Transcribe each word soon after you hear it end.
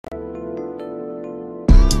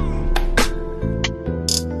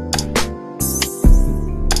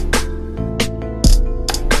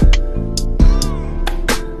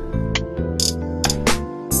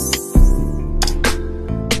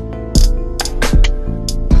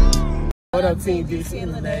What up, Team DC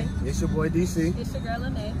and Lenay? It's your boy DC. It's your girl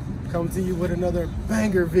Lenay. Coming to you with another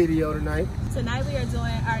banger video tonight. Tonight we are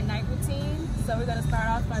doing our night routine. So we're gonna start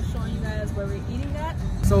off by showing you guys where we're eating at.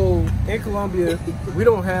 So in Colombia, we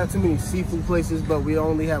don't have too many seafood places, but we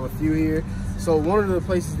only have a few here. So one of the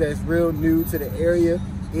places that's real new to the area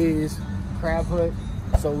is Crab Hut.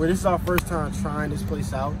 So this is our first time trying this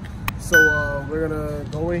place out. So we're gonna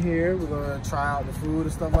go in here, we're gonna try out the food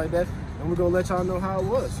and stuff like that, and we're gonna let y'all know how it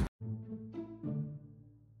was.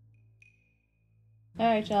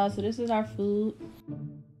 Alright y'all, so this is our food.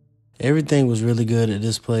 Everything was really good at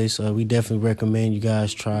this place. We definitely recommend you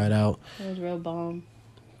guys try it out. It was real bomb.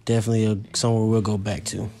 Definitely somewhere we'll go back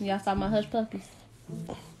to. Y'all saw my hush puppies.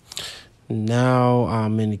 Now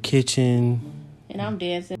I'm in the kitchen. And I'm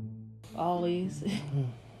dancing, always.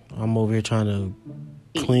 I'm over here trying to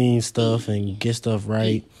clean stuff and get stuff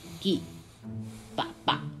right. Geek. Bop,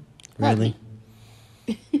 bop. Really?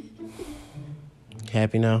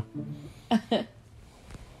 Happy now?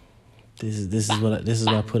 This is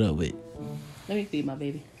what I put up with. Let me feed my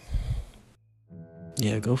baby.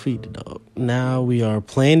 Yeah, go feed the dog. Now we are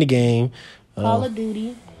playing the game. Call of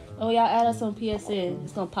Duty. Oh, y'all add us on PSN.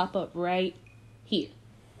 It's gonna pop up right here.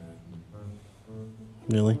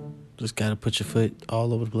 Really? Just gotta put your foot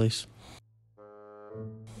all over the place.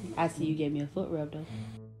 I see you gave me a foot rub though.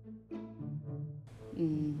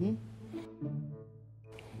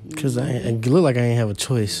 Cause it look like I ain't have a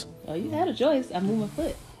choice. Oh, you had a choice. I moved my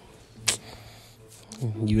foot.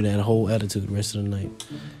 You would have a whole attitude the rest of the night.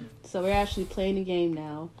 So we're actually playing the game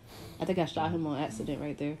now. I think I shot him on accident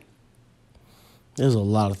right there. There's a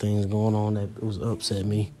lot of things going on that was upset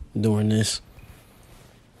me during this.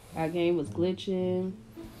 Our game was glitching.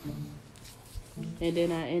 And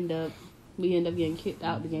then we end up getting kicked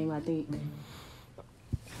out the game, I think.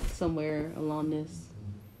 Somewhere along this.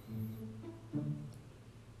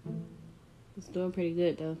 It's doing pretty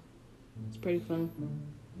good though. It's pretty fun.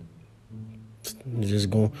 Just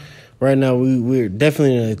going. Right now, we're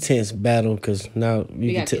definitely in an intense battle because now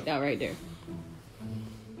we got kicked out right there.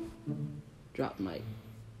 Drop the mic.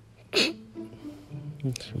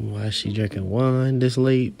 Why is she drinking wine this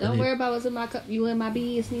late? Don't worry about what's in my cup. You in my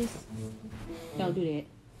business. Don't do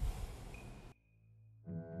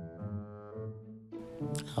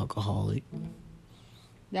that. Alcoholic.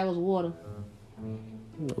 That was water.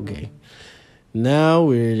 Okay. Now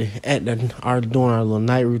we're at doing our little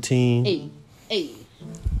night routine. Hey.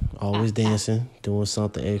 Always dancing, doing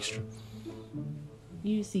something extra.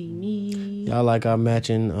 You see me. Y'all like our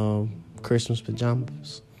matching Christmas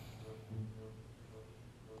pajamas?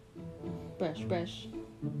 Brush.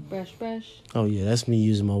 Oh yeah, that's me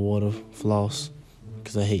using my water floss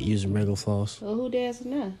because I hate using regular floss. Well, who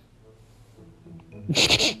dancing now?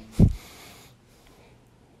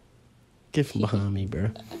 Get from behind me,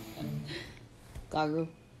 bro. Goggle.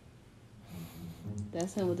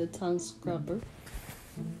 That's him with the tongue scrubber.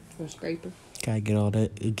 Or scraper. Gotta get all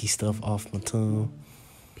that icky stuff off my tongue.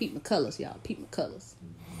 Peep my colors, y'all. Peep my colors.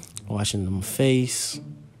 Washing my face.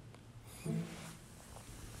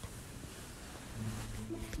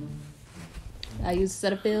 I use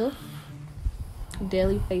Cetaphil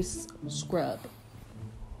Daily Face Scrub.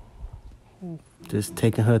 Just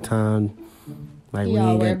taking her time. Like we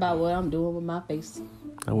Y'all ain't worry about what I'm doing with my face.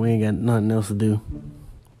 Like we ain't got nothing else to do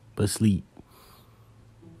but sleep.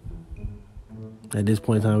 At this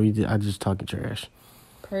point in time, I just talking trash.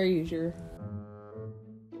 Per usual.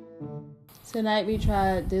 Tonight we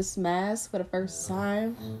tried this mask for the first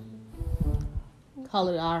time. Call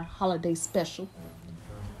it our holiday special.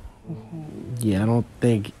 Yeah,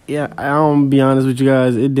 I'm be honest with you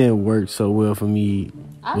guys, it didn't work so well for me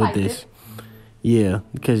with this. Yeah,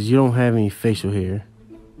 because you don't have any facial hair.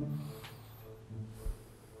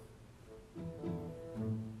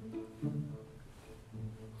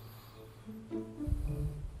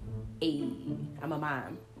 Hey, I'm a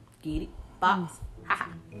mime. Get it? Box.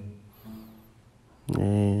 Haha.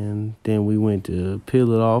 And then we went to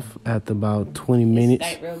peel it off after about 20 minutes. It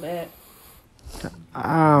stank real bad.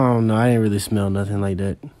 I don't know. I didn't really smell nothing like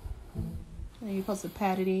that. And you're supposed to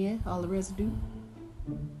pat it in, all the residue.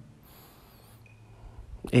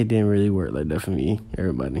 It didn't really work like that for me,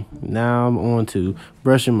 everybody. Now I'm on to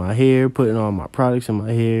brushing my hair, putting all my products in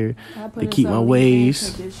my hair to keep my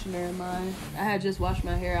waves. Conditioner in mine. I had just washed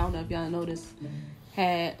my hair. I don't know if y'all noticed.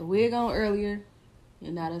 Had a wig on earlier,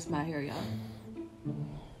 and now that's my hair, y'all.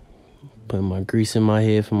 Putting my grease in my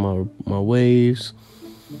head for my waves.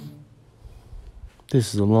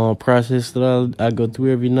 This is a long process that I go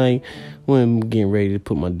through every night when I'm getting ready to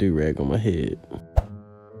put my do-rag on my head.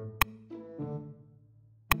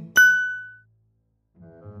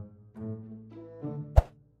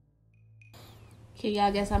 Can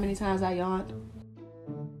y'all guess how many times I yawned?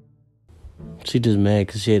 She just mad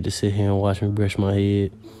because she had to sit here and watch me brush my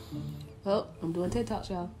head. Oh, I'm doing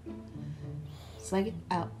TikToks, y'all. Slake it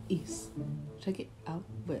out east. Check it out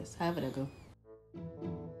west. However that go.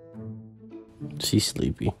 She's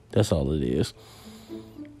sleepy. That's all it is.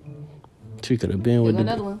 She could have been with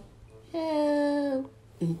another one. Hello.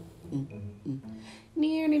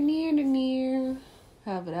 Near.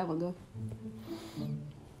 However that one go.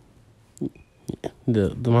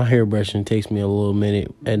 My hair brushing takes me a little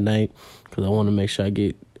minute at night because I want to make sure I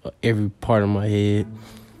get every part of my head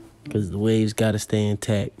because the waves got to stay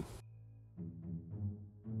intact.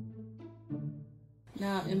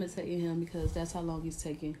 Now I'm imitating him because that's how long he's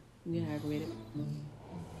taking. I'm getting aggravated.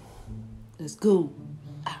 Let's go.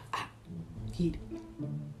 Heat.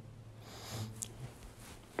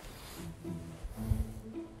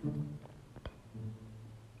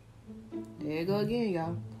 There you go again,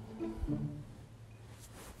 y'all.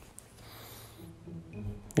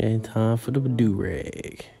 And time for the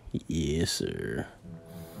do-rag. Yes, sir.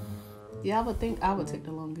 Yeah, I would think I would take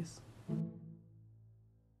the longest.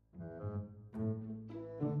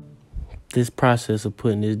 This process of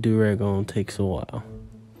putting this do-rag on takes a while.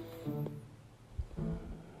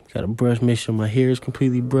 Gotta brush, make sure my hair is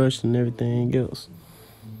completely brushed and everything else.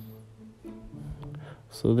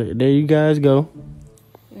 So there you guys go.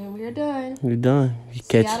 And we're done. We're done.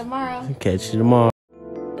 See y'all tomorrow. Catch you tomorrow.